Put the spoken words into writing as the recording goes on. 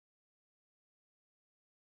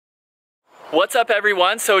What's up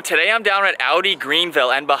everyone? So today I'm down at Audi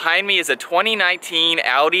Greenville and behind me is a 2019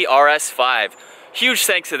 Audi RS5. Huge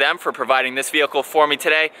thanks to them for providing this vehicle for me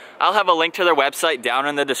today. I'll have a link to their website down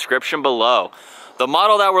in the description below. The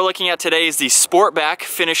model that we're looking at today is the Sportback,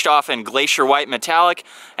 finished off in Glacier White Metallic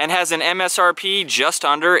and has an MSRP just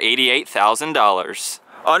under $88,000.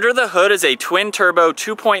 Under the hood is a twin-turbo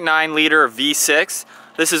 2.9 liter V6.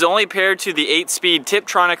 This is only paired to the 8-speed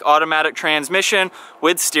Tiptronic automatic transmission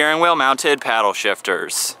with steering wheel mounted paddle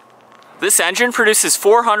shifters. This engine produces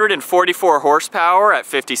 444 horsepower at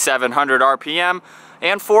 5,700 RPM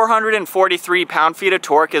and 443 pound-feet of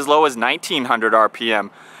torque as low as 1,900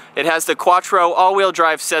 RPM. It has the Quattro all-wheel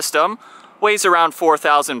drive system, weighs around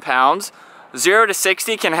 4,000 pounds. 0 to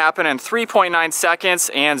 60 can happen in 3.9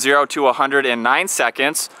 seconds and 0 to 100 in 9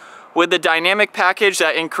 seconds. With the dynamic package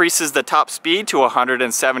that increases the top speed to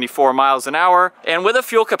 174 miles an hour. And with a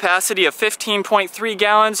fuel capacity of 15.3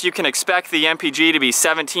 gallons, you can expect the MPG to be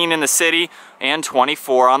 17 in the city and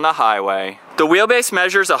 24 on the highway. The wheelbase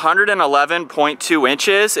measures 111.2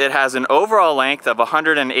 inches. It has an overall length of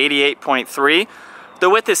 188.3. The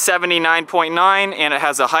width is 79.9 and it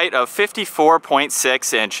has a height of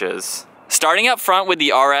 54.6 inches. Starting up front with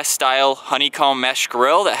the RS style honeycomb mesh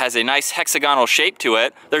grille that has a nice hexagonal shape to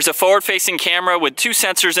it. There's a forward facing camera with 2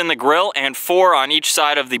 sensors in the grille and 4 on each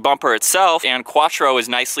side of the bumper itself, and Quattro is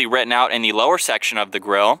nicely written out in the lower section of the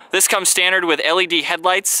grille. This comes standard with LED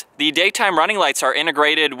headlights. The daytime running lights are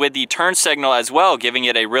integrated with the turn signal as well, giving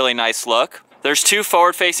it a really nice look. There's 2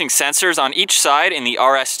 forward facing sensors on each side in the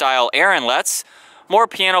RS style air inlets. More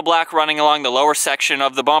piano black running along the lower section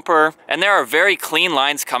of the bumper, and there are very clean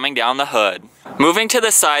lines coming down the hood. Moving to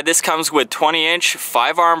the side, this comes with 20-inch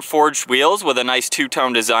 5-arm forged wheels with a nice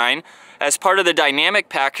 2-tone design. As part of the dynamic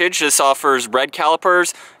package, this offers red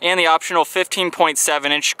calipers and the optional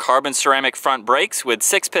 15.7-inch carbon ceramic front brakes with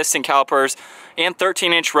 6-piston calipers and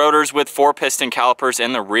 13-inch rotors with 4-piston calipers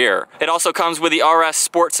in the rear. It also comes with the RS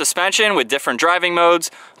Sport suspension with different driving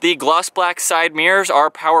modes. The gloss black side mirrors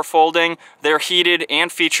are power folding, they're heated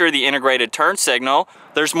and feature the integrated turn signal.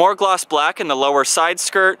 There's more gloss black in the lower side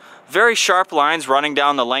skirt, very sharp lines running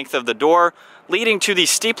down the length of the door, leading to the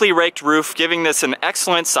steeply raked roof, giving this an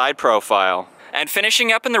excellent side profile. And finishing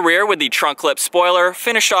up in the rear with the trunk lip spoiler,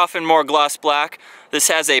 finished off in more gloss black. This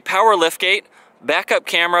has a power liftgate, backup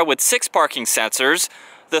camera with 6 parking sensors.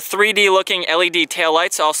 The 3D looking LED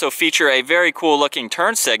taillights also feature a very cool looking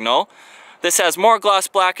turn signal. This has more gloss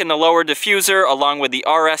black in the lower diffuser along with the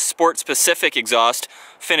RS Sport specific exhaust,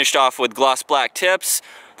 finished off with gloss black tips.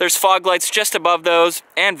 There's fog lights just above those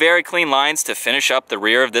and very clean lines to finish up the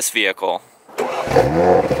rear of this vehicle.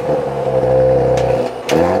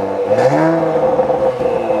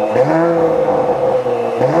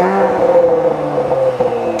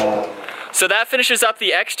 So that finishes up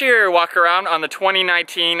the exterior walk around on the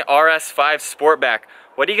 2019 RS5 Sportback.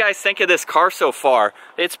 What do you guys think of this car so far?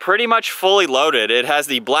 It's pretty much fully loaded. It has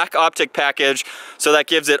the black optic package, so that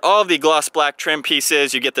gives it all of the gloss black trim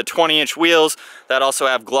pieces. You get the 20-inch wheels that also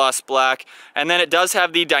have gloss black. And then it does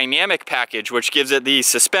have the dynamic package, which gives it the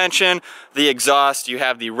suspension, the exhaust, you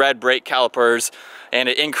have the red brake calipers, and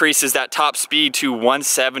it increases that top speed to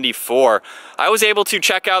 174. I was able to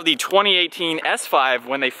check out the 2018 S5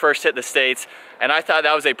 when they first hit the States, and I thought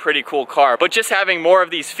that was a pretty cool car. But just having more of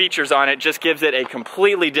these features on it just gives it a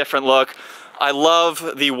completely different look. I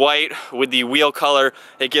love the white with the wheel color.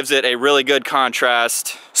 It gives it a really good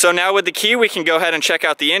contrast. So now with the key, we can go ahead and check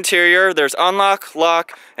out the interior. There's unlock,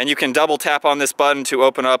 lock, and you can double tap on this button to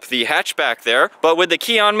open up the hatchback there. But with the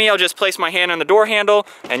key on me, I'll just place my hand on the door handle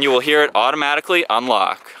and you will hear it automatically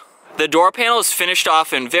unlock. The door panel is finished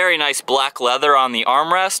off in very nice black leather on the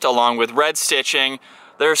armrest along with red stitching.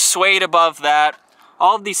 There's suede above that.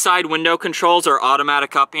 All of these side window controls are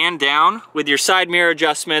automatic up and down with your side mirror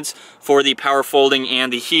adjustments for the power folding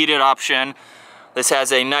and the heated option. This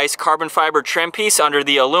has a nice carbon fiber trim piece under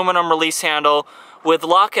the aluminum release handle with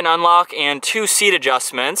lock and unlock and 2 seat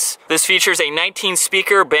adjustments. This features a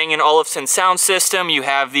 19-speaker Bang & Olufsen sound system. You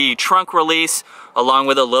have the trunk release along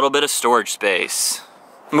with a little bit of storage space.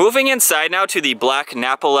 Moving inside now to the black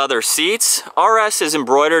Napa leather seats. RS is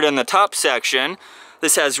embroidered in the top section.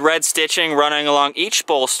 This has red stitching running along each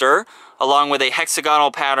bolster, along with a hexagonal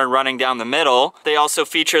pattern running down the middle. They also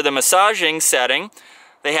feature the massaging setting.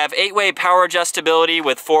 They have 8-way power adjustability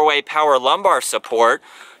with 4-way power lumbar support.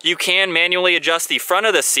 You can manually adjust the front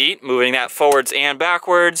of the seat, moving that forwards and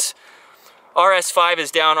backwards. RS5 is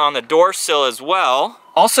down on the door sill as well.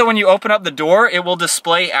 Also, when you open up the door, it will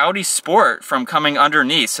display Audi Sport from coming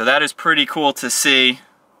underneath, so that is pretty cool to see.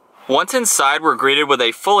 Once inside, we're greeted with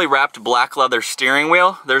a fully wrapped black leather steering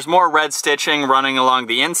wheel. There's more red stitching running along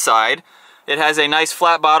the inside. It has a nice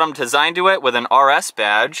flat bottom designed to it with an RS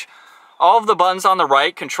badge. All of the buttons on the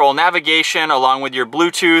right control navigation along with your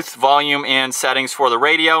Bluetooth, volume, and settings for the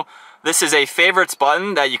radio. This is a favorites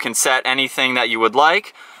button that you can set anything that you would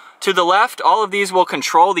like. To the left, all of these will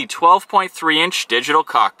control the 12.3-inch digital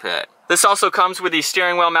cockpit. This also comes with the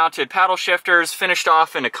steering wheel mounted paddle shifters, finished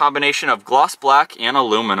off in a combination of gloss black and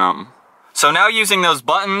aluminum. So now using those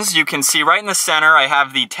buttons, you can see right in the center I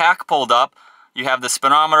have the tach pulled up. You have the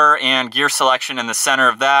speedometer and gear selection in the center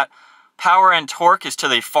of that. Power and torque is to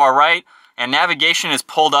the far right, and navigation is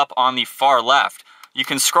pulled up on the far left. You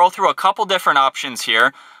can scroll through a couple different options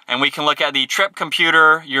here, and we can look at the trip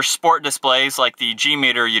computer, your sport displays like the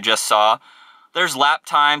G-meter you just saw. There's lap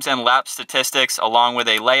times and lap statistics along with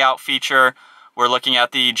a layout feature. We're looking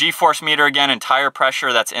at the G-force meter again and tire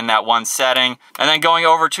pressure that's in that one setting. And then going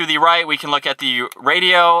over to the right, we can look at the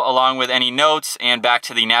radio along with any notes and back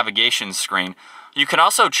to the navigation screen. You can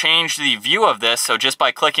also change the view of this, so just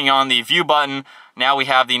by clicking on the view button, now we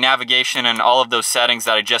have the navigation and all of those settings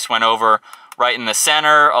that I just went over right in the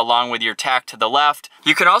center, along with your tach to the left.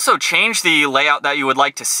 You can also change the layout that you would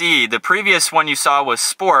like to see. The previous one you saw was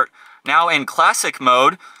Sport. Now in Classic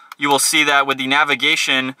mode, you will see that with the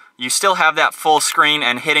navigation, you still have that full screen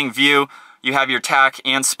and hitting view. You have your tach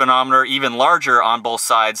and speedometer even larger on both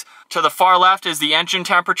sides. To the far left is the engine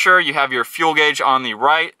temperature. You have your fuel gauge on the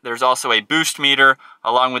right. There's also a boost meter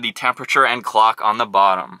along with the temperature and clock on the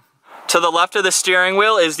bottom. To the left of the steering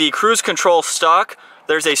wheel is the cruise control stock.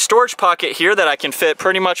 There's a storage pocket here that I can fit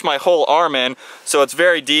pretty much my whole arm in, so it's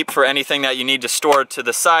very deep for anything that you need to store to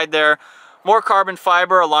the side there. More carbon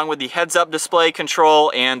fiber along with the heads-up display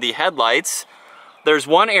control and the headlights. There's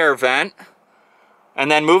one air vent. And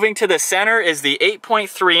then moving to the center is the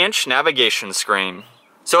 8.3-inch navigation screen.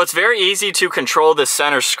 So it's very easy to control this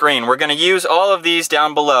center screen. We're going to use all of these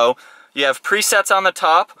down below. You have presets on the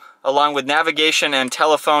top, along with navigation and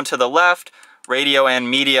telephone to the left, radio and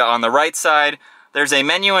media on the right side. There's a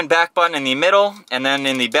menu and back button in the middle, and then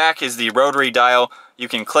in the back is the rotary dial. You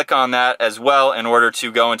can click on that as well in order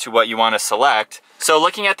to go into what you want to select. So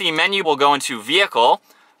looking at the menu, we'll go into Vehicle.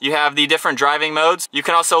 You have the different driving modes. You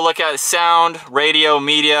can also look at sound, radio,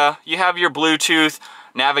 media. You have your Bluetooth,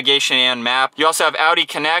 navigation, and map. You also have Audi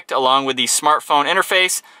Connect along with the smartphone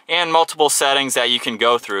interface and multiple settings that you can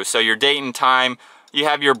go through. So your date and time, you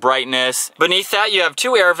have your brightness. Beneath that, you have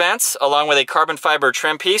two air vents along with a carbon fiber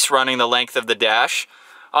trim piece running the length of the dash.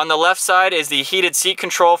 On the left side is the heated seat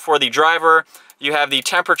control for the driver. You have the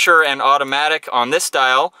temperature and automatic on this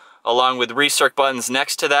dial, along with recirc buttons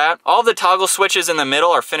next to that. All the toggle switches in the middle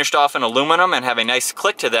are finished off in aluminum and have a nice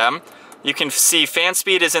click to them. You can see fan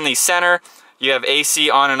speed is in the center. You have AC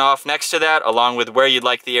on and off next to that, along with where you'd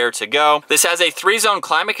like the air to go. This has a 3-zone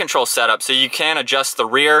climate control setup, so you can adjust the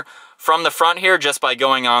rear from the front here just by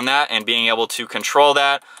going on that and being able to control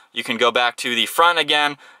that. You can go back to the front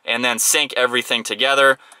again and then sync everything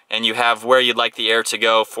together, and you have where you'd like the air to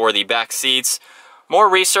go for the back seats. More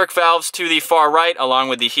recirc valves to the far right along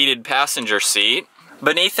with the heated passenger seat.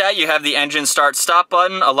 Beneath that you have the engine start stop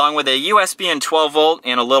button along with a USB and 12 volt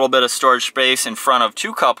and a little bit of storage space in front of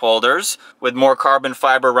two cup holders with more carbon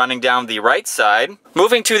fiber running down the right side.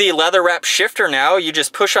 Moving to the leather wrap shifter now, you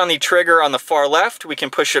just push on the trigger on the far left. We can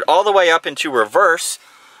push it all the way up into reverse.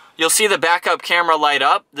 You'll see the backup camera light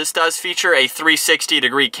up. This does feature a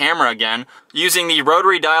 360-degree camera again. Using the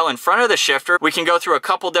rotary dial in front of the shifter, we can go through a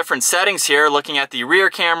couple different settings here. Looking at the rear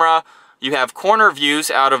camera, you have corner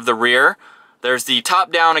views out of the rear. There's the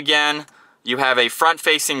top-down again. You have a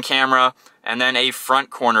front-facing camera and then a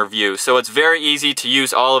front corner view. So it's very easy to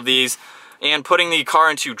use all of these. And putting the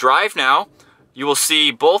car into drive now, you will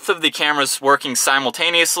see both of the cameras working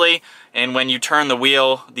simultaneously, and when you turn the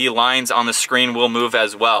wheel, the lines on the screen will move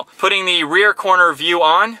as well. Putting the rear corner view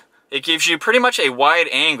on, it gives you pretty much a wide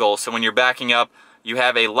angle, so when you're backing up, you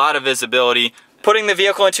have a lot of visibility. Putting the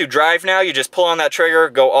vehicle into drive now, you just pull on that trigger,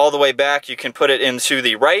 go all the way back. You can put it into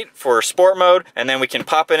the right for sport mode, and then we can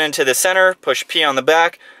pop it into the center, push P on the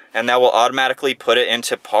back, and that will automatically put it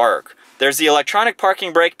into park. There's the electronic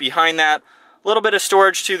parking brake behind that. A little bit of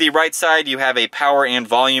storage to the right side. You have a power and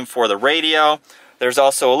volume for the radio. There's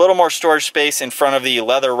also a little more storage space in front of the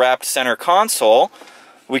leather-wrapped center console.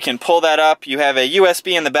 We can pull that up. You have a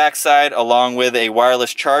USB in the back side along with a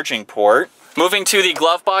wireless charging port. Moving to the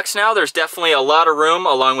glove box now, there's definitely a lot of room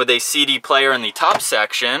along with a CD player in the top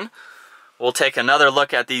section. We'll take another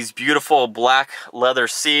look at these beautiful black leather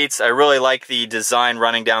seats. I really like the design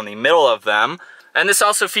running down the middle of them. And this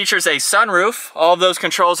also features a sunroof. All of those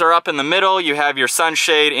controls are up in the middle. You have your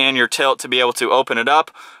sunshade and your tilt to be able to open it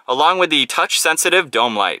up, along with the touch-sensitive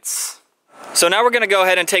dome lights. So now we're going to go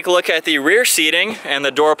ahead and take a look at the rear seating, and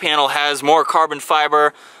the door panel has more carbon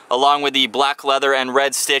fiber along with the black leather and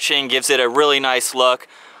red stitching, gives it a really nice look.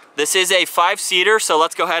 This is a 5-seater, so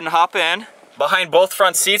let's go ahead and hop in. Behind both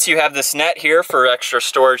front seats you have this net here for extra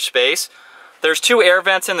storage space. There's 2 air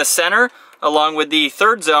vents in the center along with the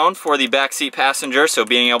third zone for the backseat passenger, so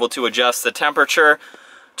being able to adjust the temperature.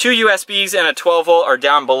 2 USBs and a 12-volt are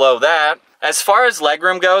down below that. As far as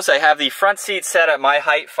legroom goes, I have the front seat set at my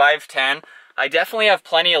height, 5'10". I definitely have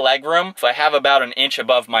plenty of legroom. I have about an inch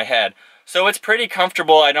above my head. So it's pretty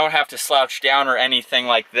comfortable. I don't have to slouch down or anything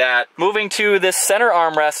like that. Moving to this center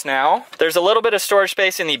armrest now, there's a little bit of storage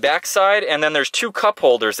space in the back side, and then there's 2 cup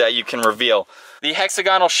holders that you can reveal. The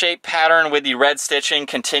hexagonal shape pattern with the red stitching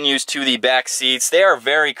continues to the back seats. They are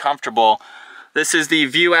very comfortable. This is the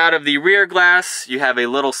view out of the rear glass. You have a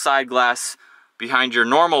little side glass behind your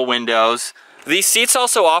normal windows. These seats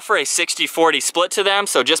also offer a 60-40 split to them,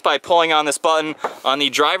 so just by pulling on this button on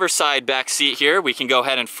the driver's side back seat here, we can go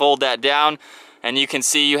ahead and fold that down, and you can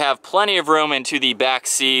see you have plenty of room into the back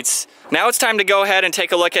seats. Now it's time to go ahead and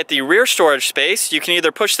take a look at the rear storage space. You can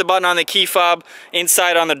either push the button on the key fob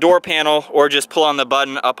inside on the door panel or just pull on the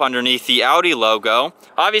button up underneath the Audi logo.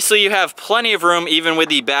 Obviously you have plenty of room even with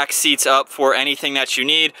the back seats up for anything that you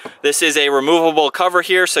need. This is a removable cover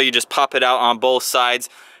here, so you just pop it out on both sides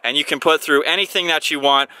and you can put through anything that you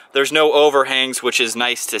want. There's no overhangs, which is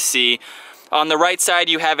nice to see. On the right side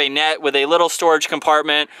you have a net with a little storage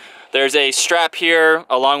compartment. There's a strap here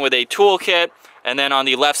along with a toolkit, and then on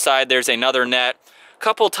the left side there's another net.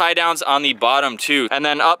 Couple tie downs on the bottom too. And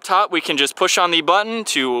then up top we can just push on the button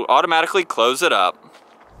to automatically close it up.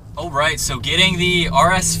 Alright, so getting the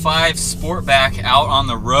RS5 Sportback out on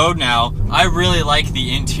the road now, I really like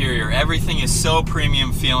the interior. Everything is so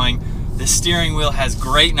premium feeling. The steering wheel has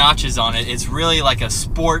great notches on it. It's really like a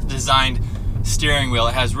sport designed steering wheel.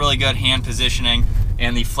 It has really good hand positioning,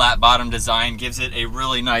 and the flat bottom design gives it a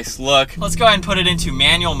really nice look. Let's go ahead and put it into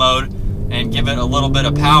manual mode and give it a little bit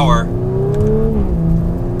of power.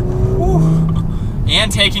 Whew.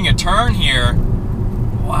 And taking a turn here,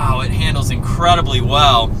 wow, it handles incredibly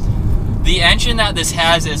well. The engine that this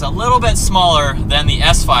has is a little bit smaller than the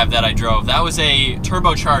S5 that I drove. That was a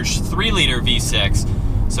turbocharged 3-liter V6.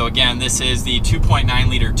 So again, this is the 2.9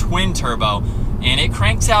 liter twin turbo, and it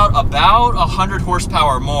cranks out about 100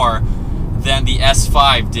 horsepower more than the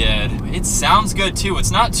S5 did. It sounds good too. It's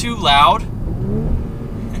not too loud.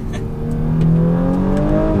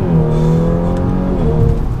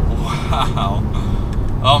 Wow.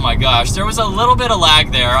 Oh my gosh, there was a little bit of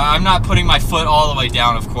lag there. I'm not putting my foot all the way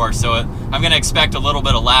down, of course, so I'm gonna expect a little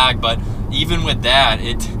bit of lag, but even with that,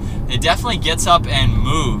 it definitely gets up and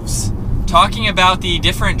moves. Talking about the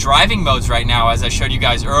different driving modes right now, as I showed you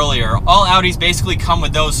guys earlier, all Audis basically come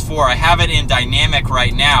with those 4. I have it in dynamic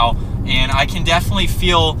right now, and I can definitely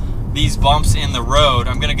feel these bumps in the road.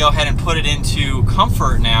 I'm gonna go ahead and put it into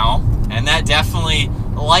comfort now, and that definitely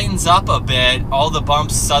lightens up a bit. All the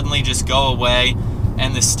bumps suddenly just go away,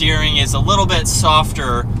 and the steering is a little bit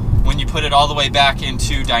softer when you put it all the way back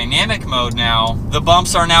into dynamic mode now. The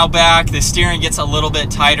bumps are now back, the steering gets a little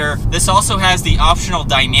bit tighter. This also has the optional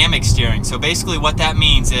dynamic steering. So basically what that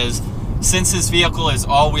means is, since this vehicle is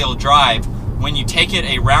all-wheel drive, when you take it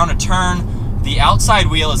around a turn, the outside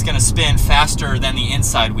wheel is gonna spin faster than the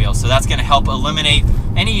inside wheel. So that's gonna help eliminate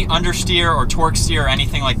any understeer or torque steer or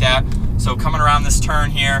anything like that. So coming around this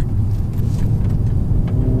turn here,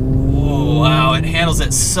 oh, wow, it handles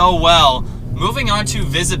it so well. Moving on to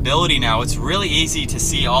visibility now, it's really easy to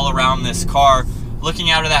see all around this car.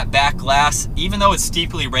 Looking out of that back glass, even though it's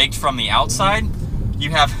steeply raked from the outside,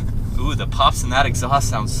 you have, ooh, the pops in that exhaust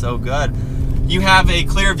sounds so good. You have a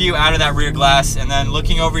clear view out of that rear glass, and then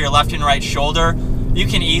looking over your left and right shoulder, you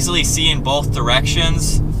can easily see in both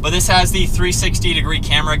directions. But this has the 360-degree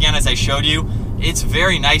camera again, as I showed you. It's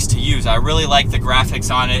very nice to use. I really like the graphics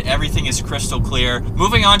on it. Everything is crystal clear.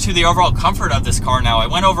 Moving on to the overall comfort of this car now. I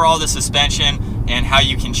went over all the suspension and how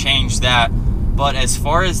you can change that. But as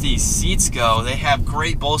far as these seats go, they have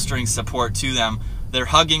great bolstering support to them. They're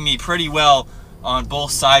hugging me pretty well on both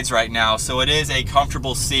sides right now, so it is a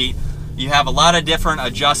comfortable seat. You have a lot of different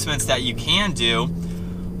adjustments that you can do.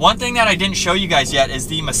 One thing that I didn't show you guys yet is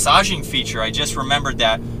the massaging feature. I just remembered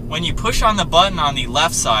that. When you push on the button on the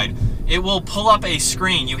left side, it will pull up a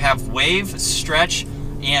screen. You have wave, stretch,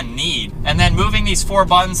 and need. And then moving these 4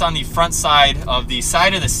 buttons on the front side of the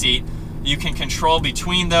seat, you can control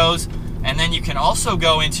between those, and then you can also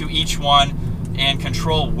go into each one and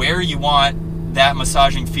control where you want that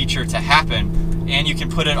massaging feature to happen, and you can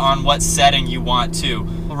put it on what setting you want to.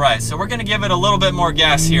 All right, so we're gonna give it a little bit more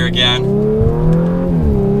gas here again.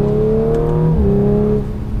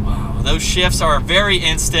 Wow, Those shifts are very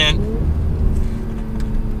instant.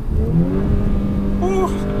 Woo.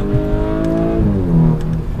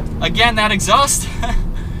 Again, that exhaust,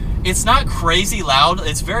 it's not crazy loud.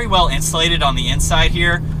 It's very well insulated on the inside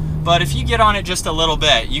here, but if you get on it just a little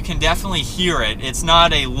bit, you can definitely hear it. It's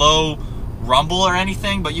not a low rumble or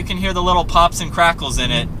anything, but you can hear the little pops and crackles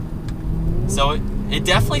in it. So it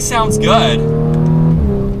definitely sounds good.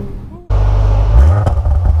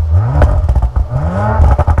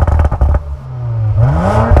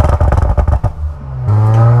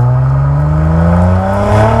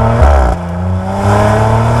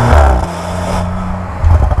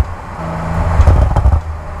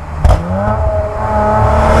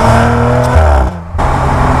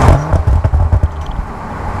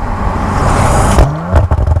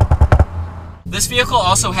 This vehicle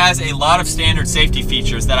also has a lot of standard safety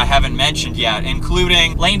features that I haven't mentioned yet,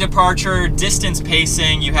 including lane departure, distance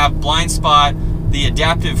pacing, you have blind spot, the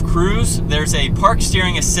adaptive cruise, there's a park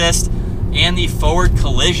steering assist, and the forward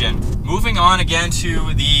collision. Moving on again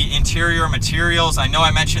to the interior materials, I know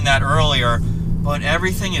I mentioned that earlier, but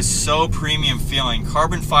everything is so premium feeling.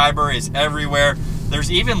 Carbon fiber is everywhere.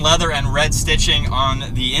 There's even leather and red stitching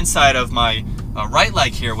on the inside of my right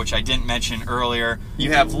leg here, which I didn't mention earlier.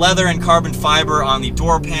 You have leather and carbon fiber on the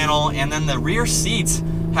door panel, and then the rear seats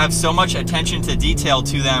have so much attention to detail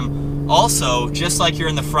to them also, just like you're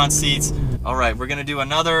in the front seats. All right, we're gonna do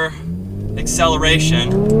another acceleration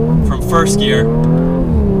from first gear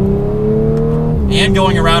and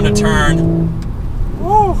going around a turn.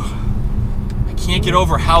 Woo! I can't get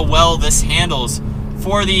over how well this handles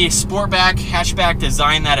for the Sportback hatchback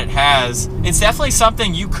design that it has. It's definitely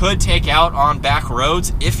something you could take out on back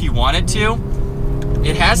roads if you wanted to.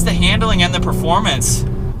 It has the handling and the performance,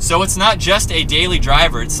 so it's not just a daily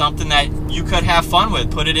driver. It's something that you could have fun with.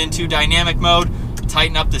 Put it into dynamic mode,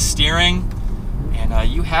 tighten up the steering, and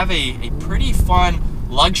you have a pretty fun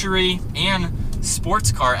luxury and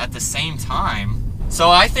sports car at the same time. So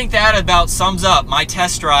I think that about sums up my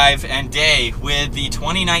test drive and day with the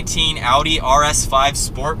 2019 Audi RS5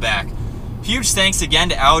 Sportback. Huge thanks again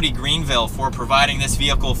to Audi Greenville for providing this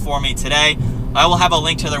vehicle for me today. I will have a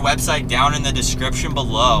link to their website down in the description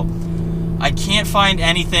below. I can't find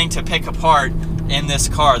anything to pick apart in this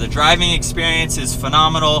car. The driving experience is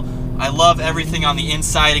phenomenal. I love everything on the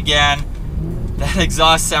inside again. That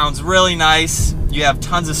exhaust sounds really nice. You have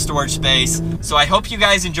tons of storage space. So I hope you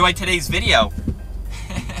guys enjoyed today's video.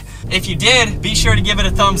 If you did, be sure to give it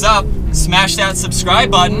a thumbs up, smash that subscribe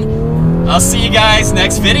button. I'll see you guys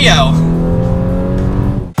next video.